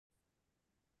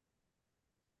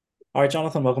All right,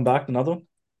 Jonathan, welcome back. Another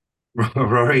one.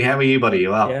 Rory, how are you, buddy?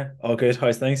 You well? Yeah, all good.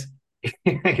 How's things?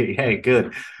 Yeah,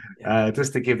 good. Yeah,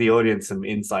 Just to give the audience some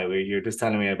insight, where you're just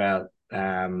telling me about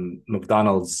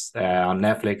McDonald's on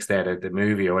Netflix there, the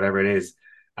movie or whatever it is,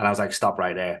 and I was like, stop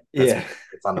right there. That's yeah,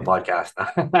 it's on the podcast.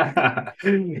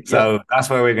 yeah. So that's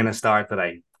where we're going to start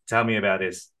today. Tell me about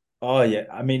this. Oh, yeah.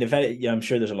 I mean, if any, yeah, I'm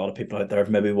sure there's a lot of people out there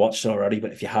who've maybe watched it already,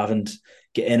 but if you haven't,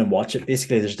 get in and watch it.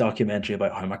 Basically, there's a documentary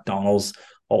about how McDonald's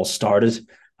all started,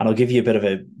 and I'll give you a bit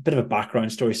of a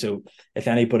background story. So, if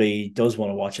anybody does want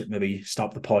to watch it, maybe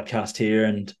stop the podcast here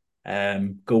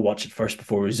and go watch it first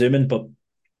before resuming. But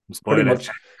pretty Spoil it. much,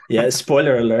 yeah.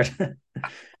 Spoiler alert.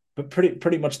 But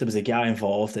pretty much there was a guy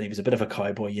involved and he was a bit of a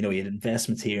cowboy. He had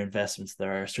investments here, investments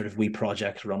there, sort of wee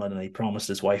projects running, and he promised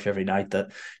his wife every night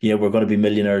that, we're going to be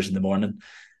millionaires in the morning.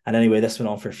 And anyway, this went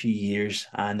on for a few years.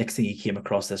 And next thing he came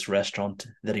across this restaurant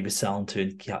that he was selling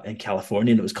to in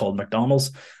California, and it was called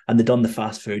McDonald's. And they'd done the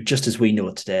fast food just as we know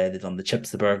it today. They'd done the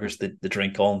chips, the burgers, the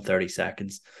drink all in 30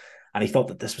 seconds. And he thought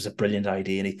that this was a brilliant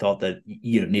idea, and he thought that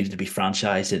it needed to be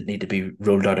franchised, it needed to be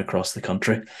rolled out across the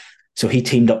country. So he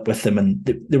teamed up with them, and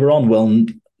they were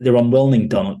unwilling. They were unwilling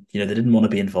done it. They didn't want to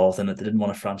be involved in it. They didn't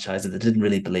want to franchise it. They didn't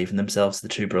really believe in themselves. The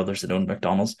two brothers that owned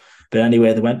McDonald's, but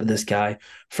anyway, they went with this guy,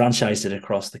 franchised it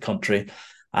across the country,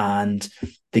 and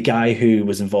the guy who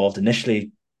was involved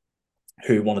initially,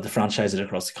 who wanted to franchise it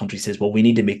across the country, says, "Well, we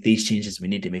need to make these changes. We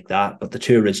need to make that." But the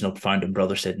two original founding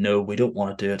brothers said, "No, we don't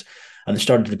want to do it." And there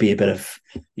started to be a bit of,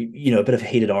 a bit of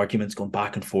heated arguments going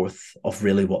back and forth of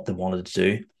really what they wanted to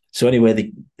do. So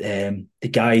anyway, the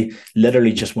guy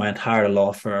literally just went, hired a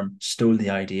law firm, stole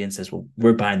the idea, and says, "Well,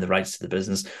 we're buying the rights to the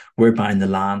business, we're buying the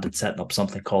land, and setting up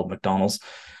something called McDonald's."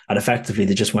 And effectively,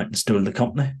 they just went and stole the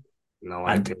company No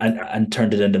and idea. and and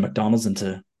turned it into McDonald's,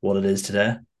 into what it is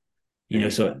today. There you go.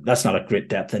 So that's not a great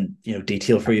depth and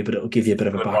detail for you, but it'll give you a bit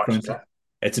of a Good watch, is background. that?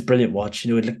 It's a brilliant watch.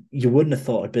 You wouldn't have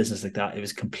thought a business like that. It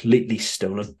was completely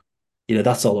stolen.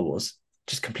 That's all it was,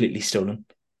 just completely stolen.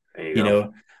 There you You go.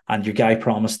 know, and your guy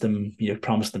promised them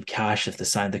cash if they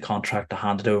signed the contract to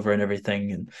hand it over and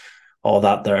everything and all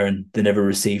that there, and they never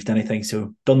received anything.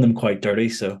 So done them quite dirty.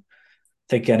 So I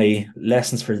think any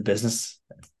lessons for the It's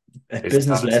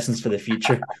business honest. lessons for the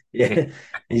future, yeah,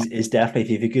 is definitely, if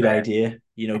you have a good idea,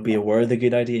 be aware of the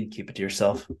good idea and keep it to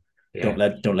yourself. Yeah,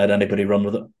 Don't let anybody run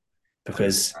with it,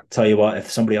 because 100%. tell you what, if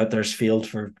somebody out there's failed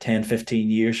for 10, 15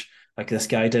 years like this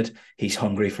guy did, he's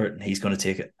hungry for it and he's going to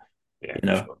take it. Yeah, you for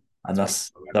know sure. and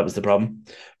That's what that was the problem.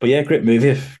 But yeah, great movie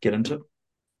if get into it.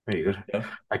 very good. Yeah,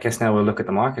 I guess now we'll look at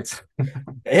the markets.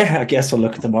 yeah, I guess we'll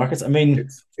look at the markets. I mean,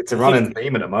 It's a I think running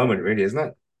theme at the moment, really, isn't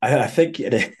it? I think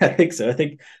I think so. I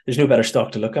think there's no better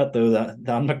stock to look at though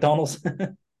than McDonald's. I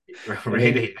mean,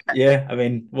 Really. yeah, I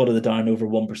mean, what are they down over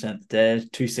 1% today?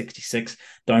 266,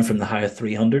 down from the high of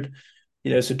 300.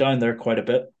 So down there quite a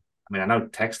bit. I mean, I know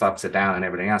tech stocks are down and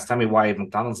everything else. Tell me why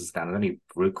McDonald's is down. Is there any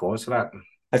root cause for that?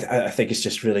 I think it's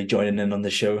just really joining in on the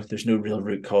show. There's no real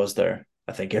root cause there.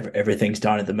 I think everything's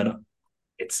down at the minute.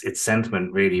 It's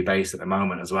sentiment really based at the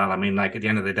moment as well. I mean, like at the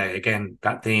end of the day, again,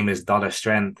 that theme is dollar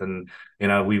strength, and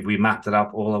we mapped it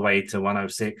up all the way to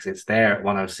 106. It's there at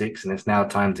 106, and it's now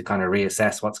time to kind of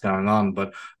reassess what's going on.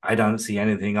 But I don't see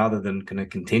anything other than going to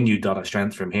continue dollar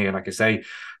strength from here. Like I say,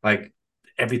 like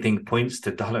everything points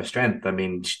to dollar strength. I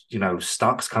mean,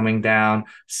 stocks coming down,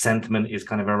 sentiment is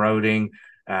kind of eroding.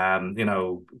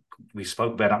 We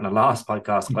spoke about that in the last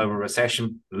podcast, global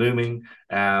recession looming,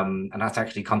 and that's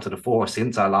actually come to the fore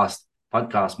since our last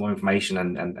podcast. More information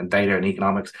and data and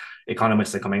economics,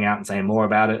 economists are coming out and saying more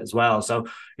about it as well. So,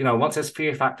 once there's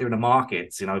fear factor in the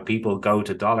markets, people go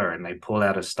to dollar and they pull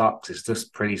out of stocks. It's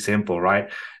just pretty simple, right?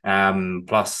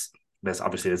 Plus,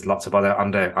 there's lots of other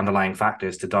underlying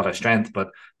factors to dollar strength, but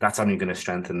that's only going to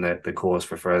strengthen the cause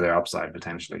for further upside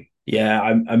potentially. Yeah,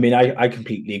 I mean, I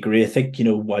completely agree. I think,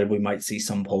 while we might see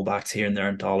some pullbacks here and there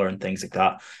in dollar and things like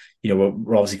that,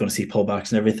 we're obviously going to see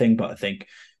pullbacks and everything, but I think,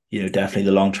 definitely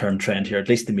the long-term trend here, at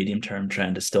least the medium-term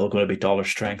trend, is still going to be dollar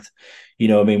strength.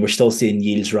 I mean, we're still seeing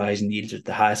yields rise, and yields at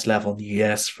the highest level in the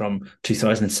US from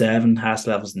 2007, highest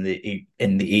levels in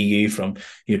the EU from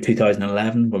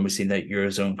 2011, when we've seen that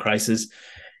Eurozone crisis.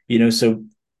 So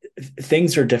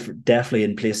things are different, definitely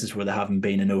in places where they haven't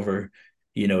been in over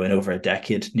a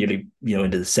decade, nearly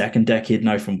into the second decade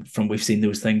now from we've seen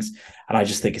those things. And I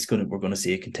just think we're going to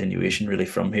see a continuation really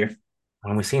from here.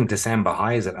 And we're seeing December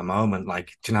highs at the moment.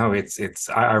 Like,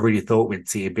 I really thought we'd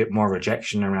see a bit more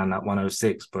rejection around that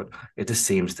 106, but it just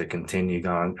seems to continue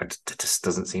going. It just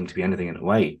doesn't seem to be anything in the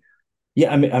way.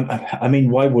 Yeah, I mean,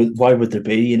 why would there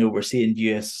be? We're seeing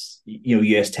US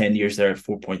 10 years there at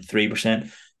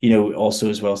 4.3%. Also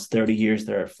as well as 30 years,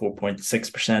 they're at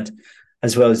 4.6%.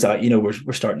 As well as that,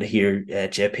 we're starting to hear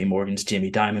JP Morgan's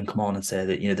Jamie Dimon come on and say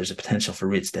that, there's a potential for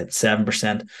rates at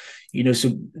 7%.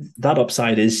 So that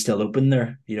upside is still open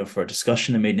there, for a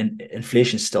discussion. I mean,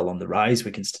 inflation is still on the rise. We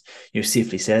can,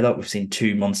 safely say that. We've seen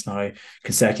 2 months now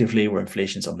consecutively where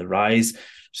inflation's on the rise.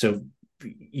 So,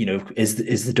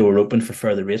 is the door open for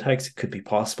further rate hikes? It could be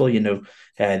possible.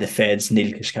 The Fed's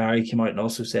Neil Kashkari came out and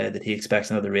also said that he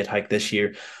expects another rate hike this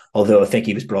year. Although I think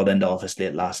he was brought into office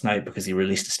late last night because he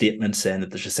released a statement saying that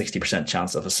there's a 60%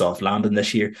 chance of a soft landing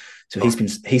this year. So he's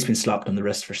been slapped on the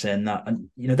wrist for saying that. And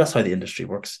that's how the industry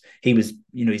works. He's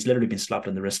literally been slapped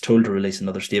on the wrist, told to release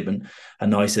another statement,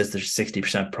 and now he says there's a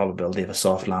 60% probability of a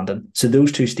soft landing. So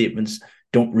those two statements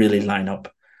don't really line up.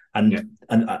 And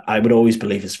I would always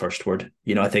believe his first word.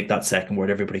 I think that second word,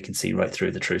 everybody can see right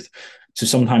through the truth. So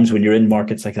sometimes when you're in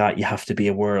markets like that, you have to be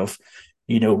aware of,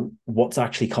 what's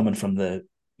actually coming from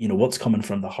what's coming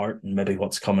from the heart and maybe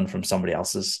what's coming from somebody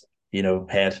else's,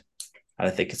 head. And I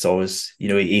think it's always,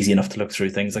 easy enough to look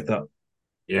through things like that.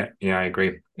 Yeah, I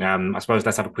agree. I suppose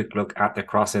let's have a quick look at the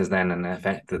crosses then and the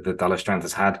effect that the dollar strength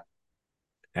has had.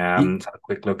 Let's have a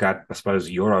quick look at, I suppose,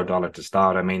 euro dollar to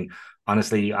start. I mean,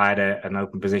 honestly, I had an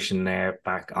open position there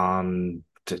back on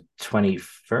the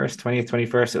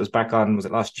 20th. It was back on, was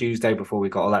it last Tuesday before we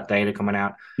got all that data coming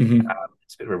out? Mm-hmm.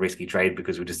 It's a bit of a risky trade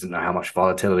because we just didn't know how much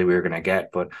volatility we were going to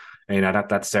get. But,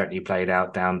 that certainly played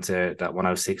out down to that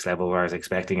 106 level where I was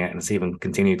expecting it, and it's even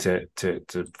continued to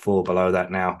fall below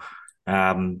that now.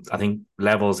 I think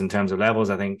levels, in terms of levels,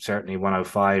 I think certainly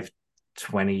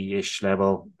 105.20-ish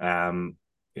level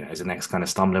is the next kind of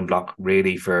stumbling block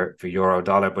really for euro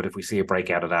dollar. But if we see a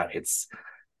breakout of that, it's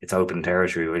open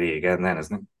territory really again then,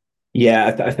 isn't it?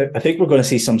 Yeah, I think we're going to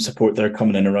see some support there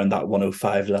coming in around that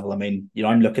 105 level. I mean,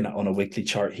 I'm looking at on a weekly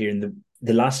chart here, and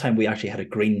the last time we actually had a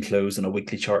green close on a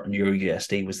weekly chart in Euro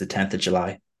USD was the 10th of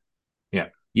July. Yeah.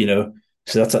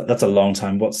 So that's a long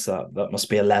time. What's that? That must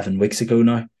be 11 weeks ago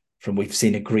now from we've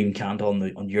seen a green candle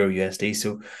on Euro USD.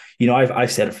 So,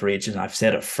 I've said it for ages, and I've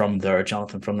said it from there,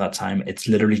 Jonathan, from that time. It's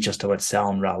literally just about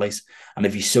selling rallies. And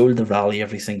if you sold the rally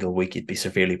every single week, you'd be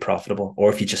severely profitable.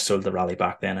 Or if you just sold the rally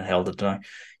back then and held it down,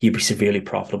 you'd be severely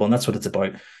profitable. And that's what it's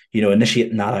about.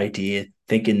 Initiating that idea,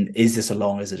 thinking, is this a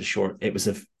long, is it a short? It was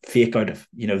a fake out of,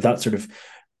 that sort of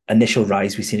initial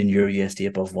rise we've seen in Euro USD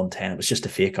above 110. It was just a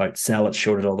fake out, sell it,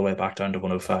 short it all the way back down to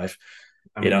 105.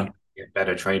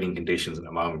 Better trading conditions at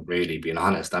the moment, really, being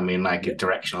honest. I mean,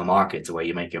 directional markets are where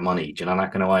you make your money, do you know,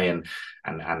 that kind of way. And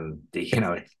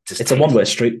it's a one-way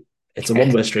street. It's a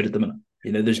one-way street at the minute.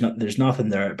 There's nothing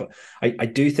there. But I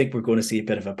do think we're going to see a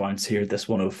bit of a bounce here, this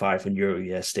 105 in Euro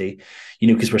USD,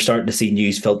 because we're starting to see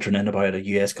news filtering in about a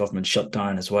US government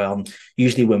shutdown as well. And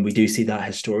usually when we do see that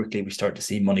historically, we start to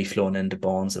see money flowing into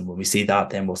bonds. And when we see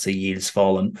that, then we'll see yields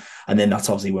falling. And then that's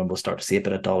obviously when we'll start to see a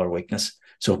bit of dollar weakness.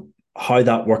 So how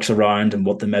that works around and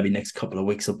what the maybe next couple of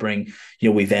weeks will bring,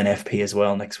 we've NFP as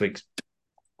well next week.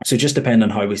 So just depending on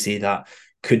how we see that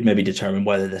could maybe determine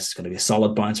whether this is going to be a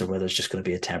solid bounce or whether it's just going to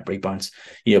be a temporary bounce.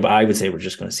 But I would say we're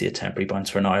just going to see a temporary bounce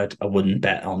for now. I wouldn't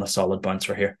bet on a solid bounce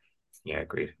for here. Yeah,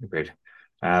 agreed.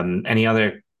 Any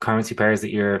other currency pairs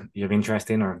that you have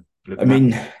interest in or? I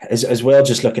mean, as well,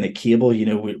 just looking at cable,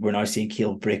 we're now seeing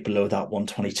cable break below that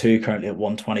 122, currently at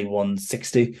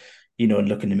 121.60. And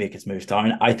looking to make its move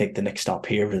down. I think the next stop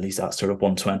here really is that sort of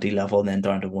 120 level and then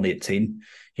down to 118.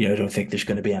 I don't think there's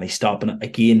going to be any stop. And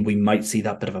again, we might see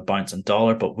that bit of a bounce on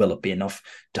dollar, but will it be enough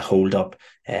to hold up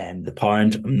the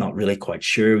pound? I'm not really quite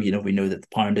sure. We know that the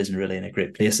pound isn't really in a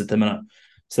great place at the minute.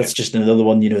 So that's just another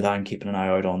one, that I'm keeping an eye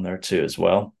out on there too as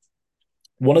well.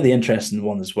 One of the interesting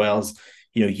ones as well is,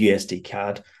 USD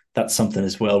CAD. That's something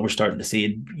as well we're starting to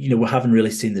see. We haven't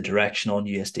really seen the direction on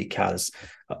USD CAD as,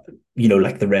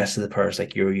 like the rest of the pairs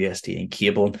like Euro USD and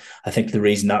cable. And I think the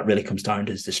reason that really comes down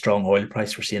to is the strong oil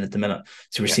price we're seeing at the minute.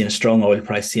 So we're seeing a strong oil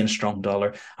price, seeing a strong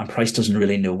dollar, and price doesn't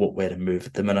really know what way to move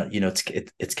at the minute.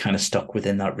 It's kind of stuck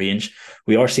within that range.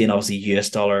 We are seeing obviously US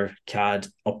dollar CAD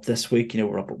up this week.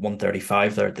 We're up at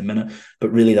 135 there at the minute,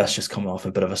 but really that's just coming off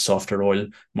a bit of a softer oil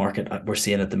market we're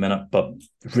seeing at the minute, but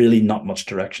really not much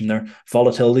direction there.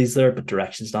 Volatility's there, but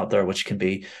direction's not there, which can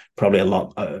be probably a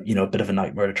lot, a bit of a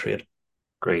nightmare to trade.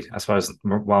 Great. I suppose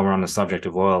while we're on the subject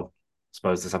of oil, I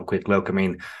suppose let's have a quick look. I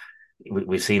mean,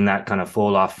 we've seen that kind of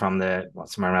fall off from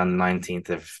somewhere around the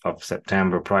 19th of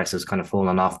September. Prices kind of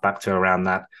fallen off back to around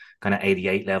that kind of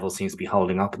 88 level, seems to be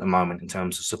holding up at the moment in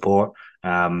terms of support.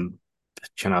 I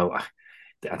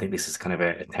think this is kind of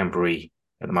a temporary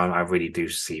at the moment. I really do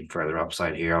see further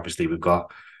upside here. Obviously, we've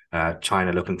got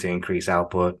China looking to increase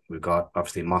output. We've got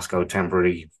obviously Moscow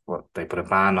temporary. What they put a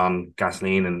ban on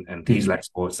gasoline and diesel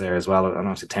exports there as well. I don't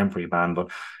know it's a temporary ban,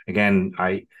 but again,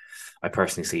 I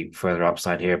personally see further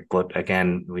upside here. But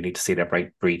again, we need to see that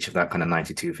breach of that kind of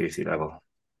 92.50 level.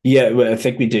 Yeah, well, I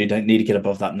think we do need to get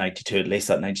above that 92, at least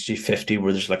that 92.50,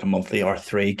 where there's like a monthly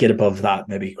R3. Get above that,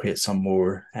 maybe create some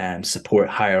more support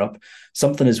higher up.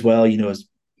 Something as well, is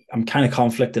I'm kind of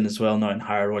conflicting as well now in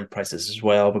higher oil prices as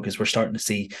well, because we're starting to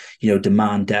see,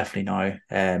 demand definitely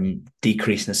now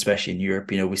decreasing, especially in Europe.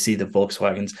 We see the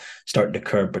Volkswagens starting to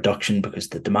curb production because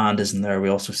the demand isn't there. We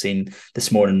also seen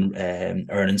this morning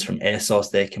earnings from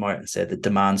ASOS. They came out and said the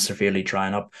demand's severely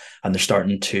drying up, and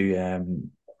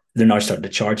they're now starting to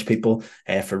charge people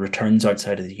for returns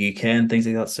outside of the UK and things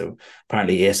like that. So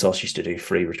apparently ASOS used to do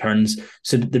free returns.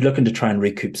 So they're looking to try and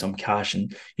recoup some cash.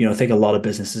 And, I think a lot of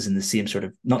businesses in the same sort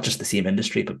of, not just the same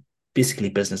industry, but basically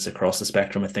business across the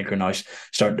spectrum, I think are now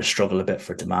starting to struggle a bit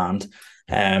for demand.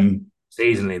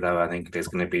 Seasonally, though, I think there's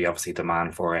going to be obviously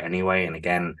demand for it anyway. And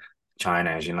again, China,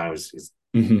 as you know, is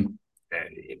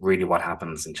really what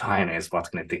happens in China is what's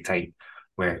going to dictate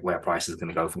where price is going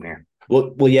to go from here.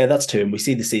 Well, yeah, that's true. And we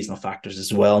see the seasonal factors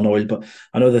as well in oil. But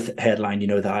I know the headline,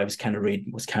 that I was kind of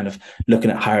reading was kind of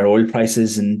looking at higher oil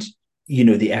prices and,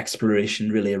 the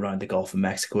exploration really around the Gulf of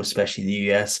Mexico, especially in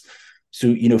the US.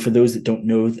 So, for those that don't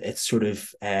know, it's sort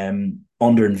of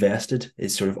underinvested.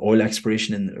 It's sort of oil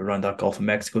exploration in around that Gulf of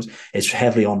Mexico. It's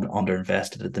heavily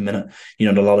underinvested at the minute.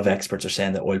 And a lot of experts are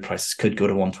saying that oil prices could go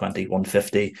to 120,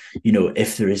 150,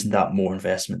 if there isn't that more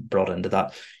investment brought into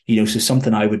that. So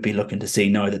something I would be looking to see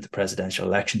now that the presidential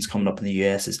election's coming up in the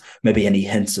US is maybe any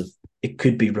hints of it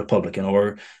could be Republican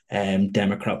or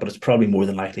Democrat, but it's probably more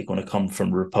than likely going to come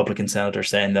from a Republican senator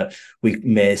saying that we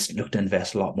may look to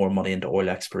invest a lot more money into oil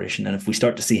exploration. And if we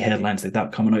start to see headlines like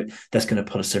that coming out, that's going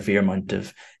to put a severe amount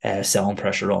of selling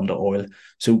pressure on the oil.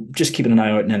 So just keeping an eye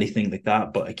out on anything like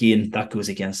that. But again, that goes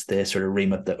against the sort of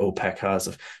remit that OPEC has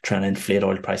of trying to inflate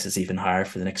oil prices even higher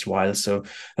for the next while. So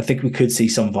I think we could see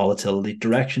some volatility.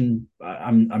 Direction,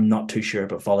 I'm not too sure,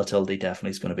 but volatility definitely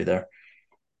is going to be there.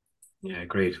 Yeah,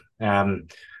 agreed.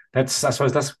 I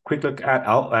suppose that's a quick look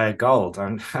at gold. I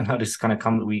know this kind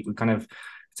of we kind of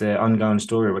it's an ongoing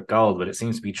story with gold, but it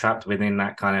seems to be trapped within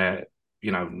that kind of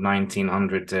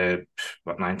 1900 to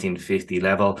 1950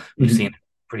 level. We've seen a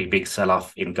pretty big sell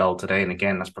off in gold today, and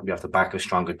again that's probably off the back of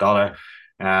stronger dollar,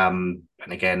 and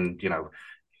again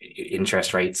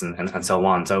interest rates and so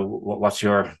on. So what's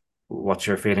your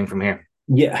feeling from here?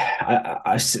 Yeah,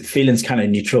 I feeling's kind of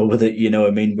neutral with it.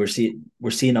 I mean, we're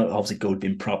seeing obviously gold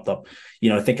being propped up.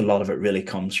 I think a lot of it really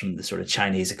comes from the sort of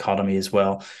Chinese economy as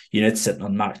well. It's sitting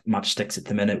on matchsticks at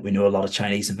the minute. We know a lot of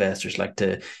Chinese investors like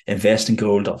to invest in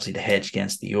gold, obviously to hedge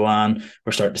against the yuan.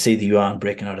 We're starting to see the yuan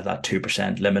breaking out of that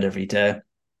 2% limit every day.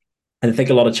 And I think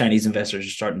a lot of Chinese investors are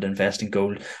starting to invest in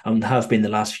gold and have been the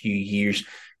last few years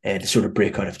to sort of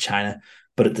break out of China.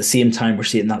 But at the same time, we're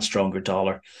seeing that stronger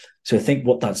dollar. So I think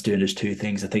what that's doing is two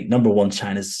things. I think number one,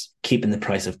 China's keeping the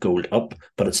price of gold up,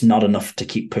 but it's not enough to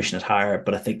keep pushing it higher.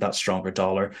 But I think that stronger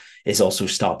dollar is also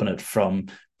stopping it from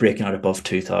breaking out above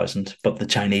 2000. But the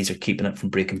Chinese are keeping it from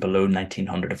breaking below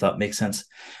 1900, if that makes sense.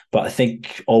 But I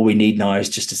think all we need now is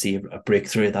just to see a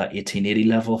breakthrough at that 1880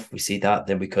 level. If we see that,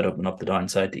 then we could open up the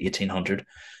downside to 1800.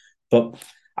 But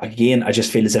again, I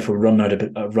just feel as if we're running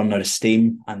out of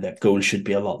steam, and that gold should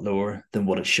be a lot lower than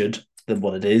what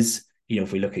it is.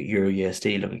 If we look at Euro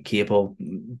USD, look at cable,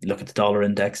 look at the dollar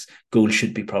index, gold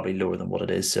should be probably lower than what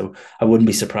it is. So I wouldn't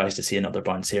be surprised to see another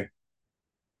bounce here.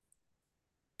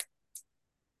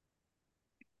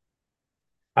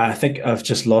 I think I've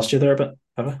just lost you there a bit,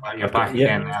 have I? You're back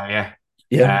again now, yeah.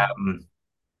 Yeah.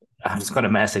 I just got a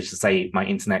message to say my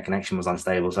internet connection was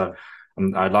unstable, so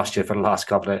I lost you for the last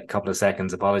couple of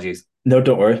seconds. Apologies. No,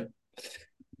 don't worry.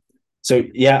 So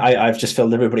yeah, I've just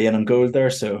filled everybody in on gold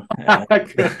there. So well,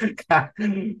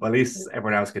 at least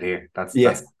everyone else could hear. That's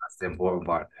the important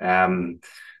part.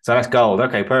 So that's gold.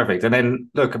 Okay, perfect. And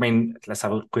then look, I mean, let's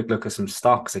have a quick look at some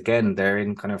stocks. Again, they're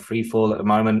in kind of free fall at the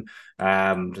moment.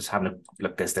 Just having a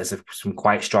look, there's some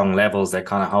quite strong levels they're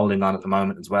kind of holding on at the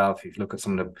moment as well. If you look at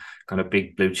some of the kind of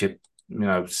big blue chip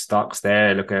stocks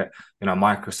there, look at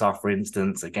Microsoft, for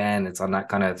instance. Again, it's on that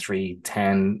kind of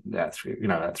 310 that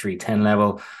 310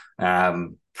 level.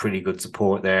 Pretty good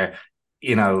support there.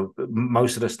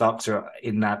 Most of the stocks are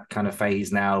in that kind of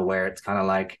phase now where it's kind of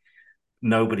like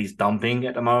nobody's dumping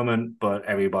at the moment, but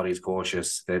everybody's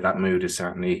cautious. That mood is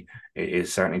certainly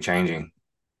changing.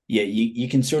 Yeah, you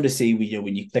can sort of see, you know,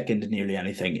 when you click into nearly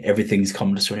anything, everything's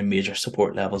come to sort of major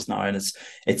support levels now, and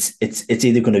it's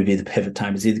either going to be the pivot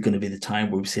time, it's either going to be the time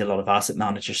where we see a lot of asset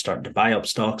managers starting to buy up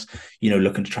stocks, you know,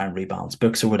 looking to try and rebalance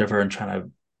books or whatever, and trying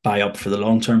to buy up for the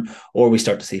long term, or we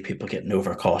start to see people getting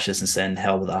overcautious and saying,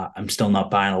 "Hell with that, I'm still not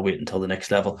buying. I'll wait until the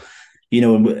next level." You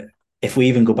know, and if we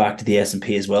even go back to the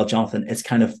S&P as well, Jonathan, it's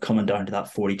kind of coming down to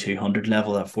that 4,200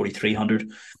 level, that 4,300,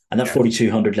 and that Yeah.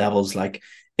 4,200 levels like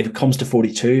if it comes to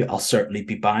 42, I'll certainly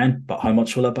be buying. But how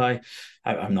much will I buy?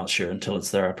 I'm not sure until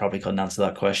it's there. I probably couldn't answer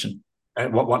that question.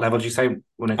 What level did you say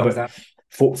when it comes About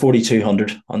down?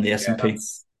 4,200 on the Yeah, S&P.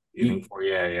 that's you think for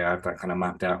yeah, I have that kind of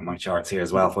mapped out in my charts here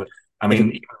as well. But I If mean,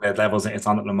 it, even the levels that it's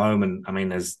on at the moment, I mean,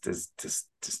 there's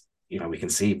just you know we can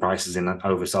see prices in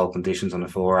oversold conditions on the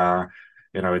 4 hour.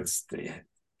 You know, it's the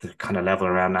kind of level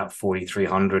around that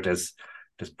 4,300 is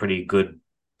there's pretty good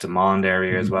demand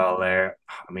area as well there.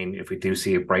 I mean, if we do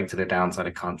see a break to the downside,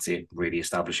 I can't see it really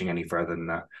establishing any further than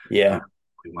that yeah.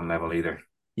 one level either.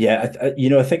 Yeah, you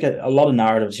know, I think a lot of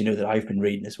narratives, you know, that I've been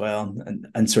reading as well,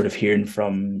 and sort of hearing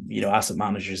from, you know, asset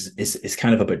managers is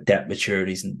kind of about debt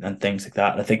maturities and things like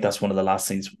that. And I think that's one of the last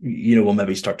things, you know, we'll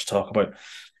maybe start to talk about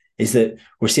is that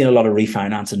we're seeing a lot of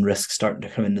refinancing risk starting to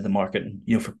come into the market. And,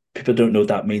 you know, for people who don't know what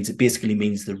that means, it basically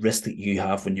means the risk that you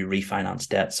have when you refinance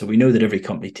debt. So we know that every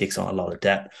company takes on a lot of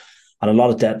debt, and a lot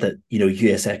of debt that, you know,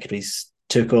 US equities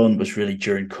took on was really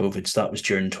during COVID. So that was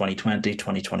during 2020,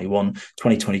 2021,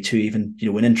 2022, even, you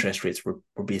know, when interest rates were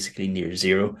basically near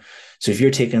zero. So if you're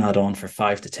taking that on for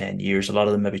 5 to 10 years, a lot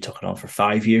of them maybe took it on for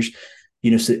 5 years, you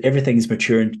know, so everything's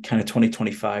maturing kind of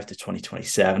 2025 to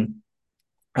 2027.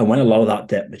 And when a lot of that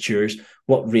debt matures,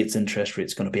 what interest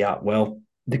rates going to be at? Well,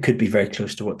 they could be very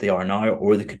close to what they are now,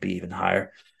 or they could be even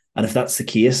higher. And if that's the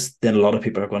case, then a lot of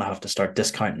people are going to have to start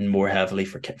discounting more heavily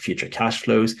for future cash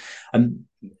flows. And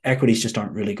equities just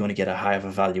aren't really going to get a high of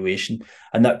a valuation.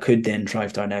 And that could then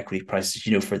drive down equity prices,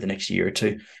 you know, for the next year or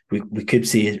two. We could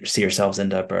see ourselves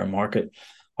into a bear market.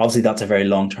 Obviously, that's a very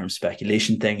long-term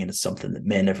speculation thing, and it's something that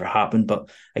may never happen. But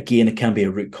again, it can be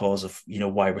a root cause of, you know,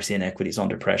 why we're seeing equities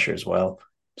under pressure as well.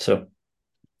 So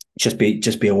just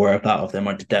be aware of that, of the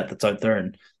amount of debt that's out there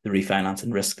and the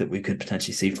refinancing risk that we could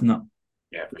potentially see from that.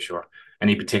 Yeah, for sure.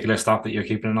 Any particular stock that you're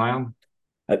keeping an eye on?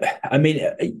 I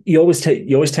mean, you always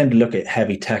tend to look at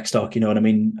heavy tech stock. You know what I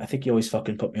mean? I think you always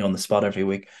fucking put me on the spot every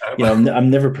week. You know, I'm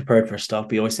never prepared for a stock.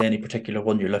 But you always say any particular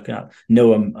one you're looking at.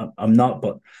 No, I'm not.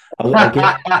 But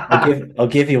I'll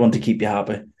give you one to keep you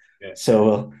happy. Yeah.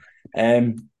 So,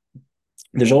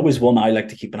 there's always one I like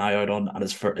to keep an eye out on, and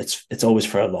it's always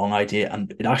for a long idea,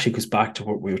 and it actually goes back to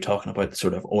what we were talking about, the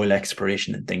sort of oil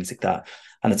exploration and things like that.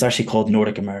 And it's actually called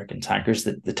Nordic American Tankers.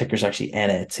 The ticker is actually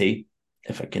NAT,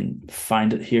 if I can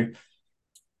find it here.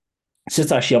 So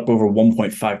it's actually up over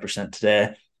 1.5%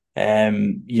 today.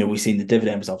 You know, we've seen the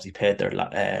dividend was obviously paid there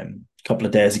a couple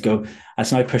of days ago. And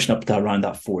it's now pushing up to around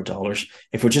that $4.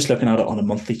 If we're just looking at it on a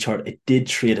monthly chart, it did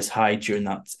trade as high during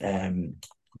that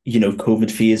you know,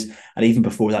 COVID phase, and even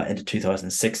before that into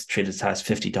 2006, traded as high as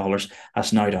 $50.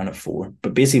 That's now down at $4.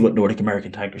 But basically, what Nordic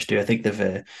American Tankers do, I think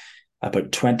they've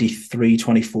about 23,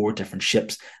 24 different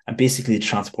ships, and basically they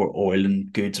transport oil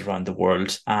and goods around the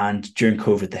world. And during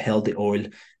COVID, they held the oil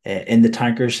in the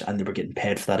tankers, and they were getting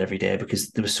paid for that every day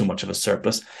because there was so much of a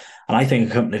surplus. And I think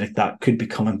a company like that could be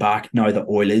coming back now that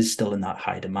oil is still in that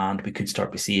high demand. We could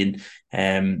start to seeing,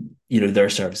 you know, their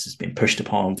services being pushed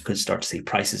upon. We could start to see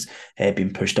prices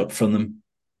being pushed up from them.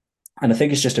 And I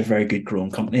think it's just a very good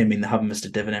growing company. I mean, they haven't missed a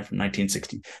dividend from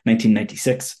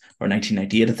 1996 or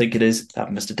 1998, I think it is. They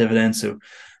haven't missed a dividend. So I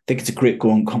think it's a great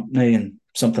growing company and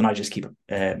something I just keep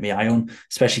my eye on,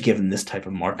 especially given this type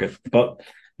of market. But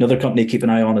another company to keep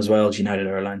an eye on as well is United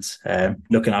Airlines.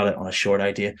 Looking at it on a short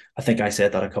idea. I think I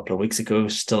said that a couple of weeks ago,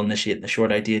 still initiating the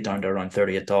short idea down to around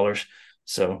 $38.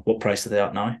 So what price are they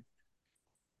at now?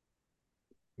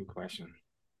 Good question.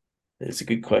 It's a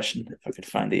good question. If I could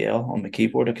find the L on the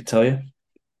keyboard, I could tell you.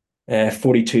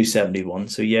 42.71.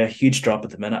 So yeah, huge drop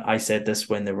at the minute. I said this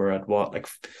when they were at what, like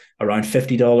around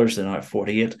 $50. They're now at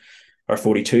 48 or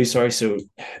 42, sorry. So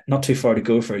not too far to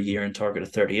go for a year and target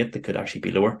of 38. They could actually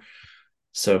be lower.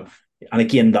 So, and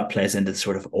again, that plays into the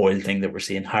sort of oil thing that we're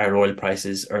seeing, higher oil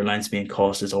prices, airlines being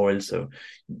cost as oil. So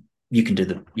you can do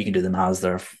the maths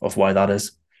there of why that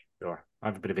is. Sure. I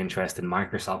have a bit of interest in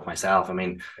Microsoft myself. I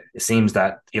mean, it seems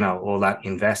that, you know, all that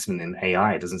investment in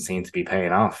AI doesn't seem to be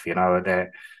paying off. You know, they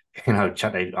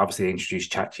obviously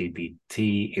introduced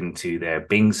ChatGPT into their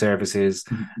Bing services,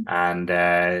 and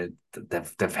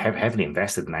they've heavily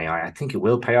invested in AI. I think it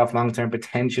will pay off long term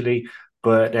potentially,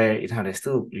 but you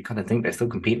know, you kind of think they're still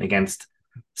competing against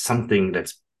something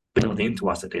that's built into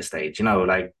us at this stage. You know,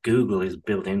 like Google is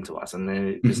built into us, and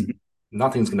there's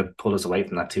nothing's going to pull us away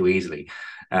from that too easily.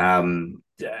 And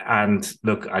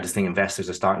look, I just think investors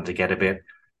are starting to get a bit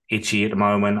itchy at the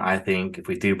moment. I think if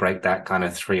we do break that kind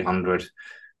of 300,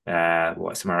 somewhere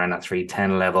around that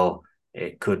 310 level,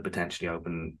 it could potentially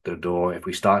open the door. If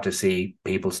we start to see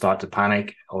people start to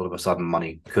panic, all of a sudden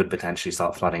money could potentially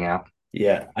start flooding out.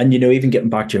 Yeah. And, you know, even getting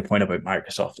back to your point about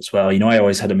Microsoft as well, you know, I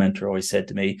always had a mentor always said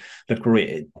to me, look,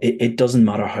 it doesn't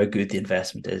matter how good the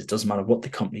investment is. It doesn't matter what the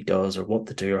company does or what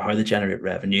they do or how they generate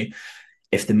revenue.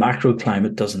 If the macro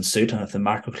climate doesn't suit and if the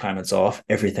macro climate's off,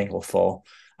 everything will fall.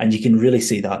 And you can really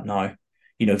see that now.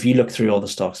 You know, if you look through all the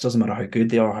stocks, it doesn't matter how good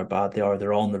they are, how bad they are,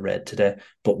 they're all in the red today.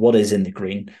 But what is in the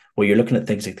green? Well, you're looking at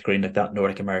things like the green, like that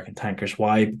Nordic American tankers.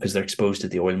 Why? Because they're exposed to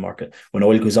the oil market. When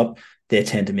oil goes up, they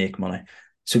tend to make money.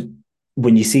 So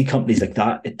when you see companies like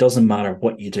that, it doesn't matter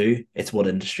what you do, it's what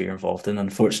industry you're involved in.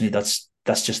 Unfortunately, that's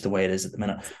just the way it is at the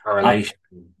minute. Correlation.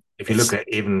 If you look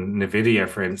at even Nvidia,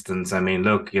 for instance, I mean,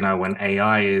 look, you know, when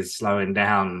AI is slowing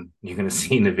down, you're going to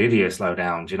see Nvidia slow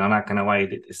down. Do you know, that kind of way?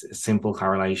 It's simple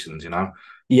correlations, you know?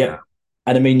 Yeah.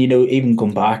 And I mean, you know, even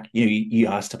going back, you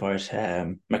asked about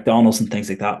McDonald's and things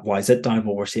like that. Why is it down?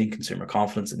 Well, we're seeing consumer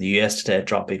confidence in the US today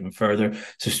drop even further.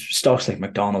 So stocks like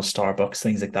McDonald's, Starbucks,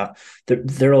 things like that,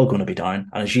 they're all going to be down.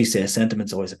 And as you say,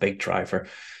 sentiment's always a big driver.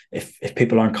 If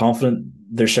people aren't confident,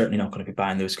 they're certainly not going to be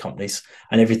buying those companies.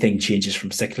 And everything changes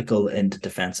from cyclical into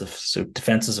defensive. So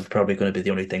defensives are probably going to be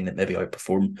the only thing that maybe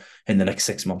outperform in the next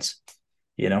 6 months.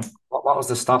 You know, what was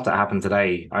the stuff that happened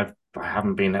today? I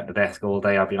haven't been at the desk all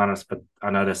day, I'll be honest, but I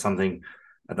know there's something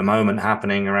at the moment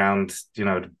happening around, you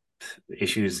know,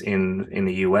 issues in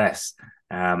the US.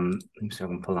 Let me see if I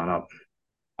can pull that up.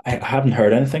 I haven't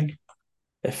heard anything.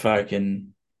 If I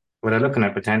can, well, they're looking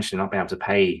at potentially not being able to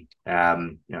pay,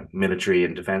 you know, military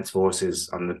and defense forces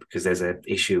because there's an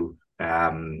issue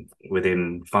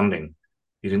within funding.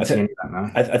 You didn't see any of that,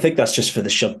 no? I think that's just for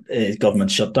the government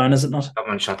shutdown, is it not?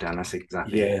 Government shutdown, that's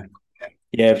exactly it.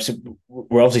 Yeah. So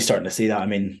we're obviously starting to see that. I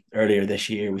mean, earlier this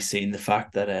year, we've seen the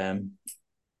fact that,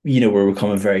 you know, we're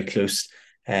coming very close.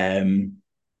 The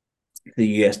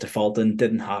US defaulting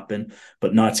didn't happen,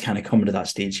 but now it's kind of coming to that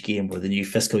stage again where the new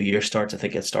fiscal year starts. I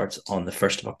think it starts on the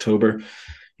 1st of October.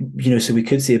 You know, so we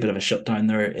could see a bit of a shutdown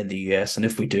there in the US. And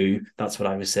if we do, that's what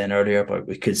I was saying earlier about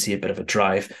we could see a bit of a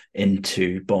drive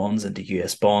into bonds, into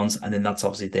US bonds. And then that's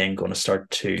obviously then going to start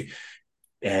to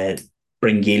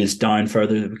bring yields down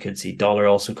further. We could see dollar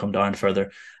also come down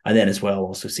further. And then as well,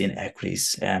 also seeing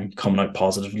equities coming out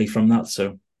positively from that.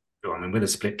 So, I mean, with a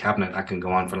split cabinet, that can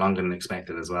go on for longer than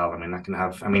expected as well. I mean, that can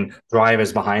have,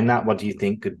 drivers behind that. What do you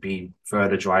think could be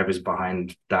further drivers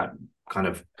behind that kind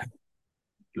of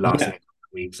lasting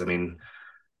weeks? I mean,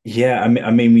 yeah,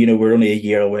 I mean, you know, we're only a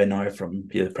year away now from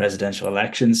the presidential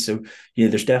elections, so you know,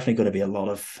 there's definitely going to be a lot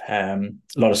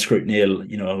of scrutiny,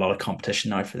 you know, a lot of competition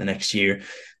now for the next year.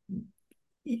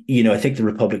 You know, I think the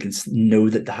Republicans know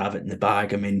that they have it in the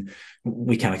bag. I mean,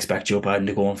 we can't expect Joe Biden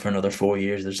to go on for another 4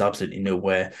 years. There's absolutely no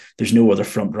way. There's no other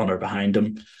front runner behind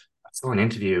him. I saw an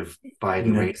interview of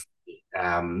Biden recently.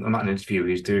 Not an interview.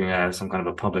 He was doing some kind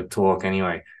of a public talk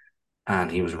anyway,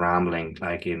 and he was rambling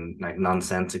like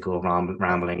nonsensical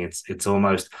rambling. It's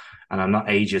almost, and I'm not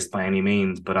ageist by any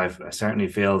means, but I certainly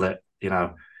feel that, you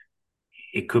know,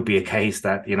 it could be a case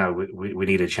that, you know, we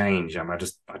need a change. I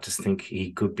just think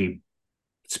he could be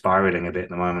spiraling a bit at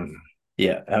the moment.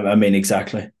 Yeah, I mean,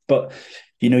 exactly. But,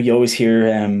 you know, you always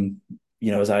hear,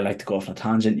 you know, as I like to go off on a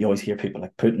tangent, you always hear people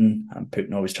like Putin, and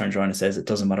Putin always turns around and says it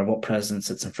doesn't matter what president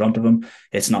sits in front of him,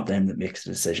 it's not them that makes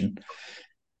the decision.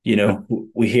 You know,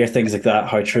 we hear things like that,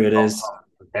 how true it is.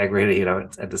 Integrity, you know,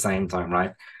 at the same time,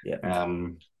 right? Yeah.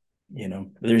 You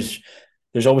know,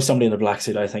 there's always somebody in a black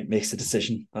suit, I think, makes the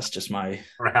decision. That's just my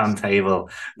round table.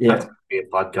 Yeah. Be a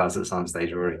podcast at some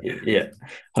stage, Rory. Yeah.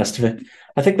 Has to be.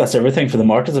 I think that's everything for the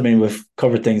markets. I mean, we've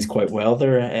covered things quite well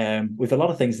there. We've a lot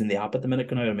of things in the app at the minute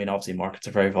going out. I mean, obviously markets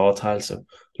are very volatile, so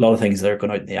a lot of things that are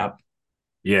going out in the app.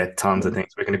 Yeah, tons of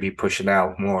things. We're going to be pushing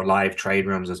out more live trade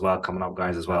rooms as well coming up,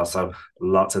 guys, as well. So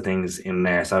lots of things in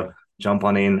there. So jump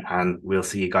on in and we'll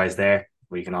see you guys there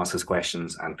where you can ask us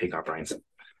questions and pick our brains.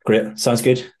 Great. Sounds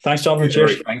good. Thanks, Jonathan.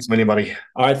 Cheers. Thanks, buddy.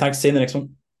 All right. Thanks. See you in the next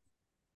one.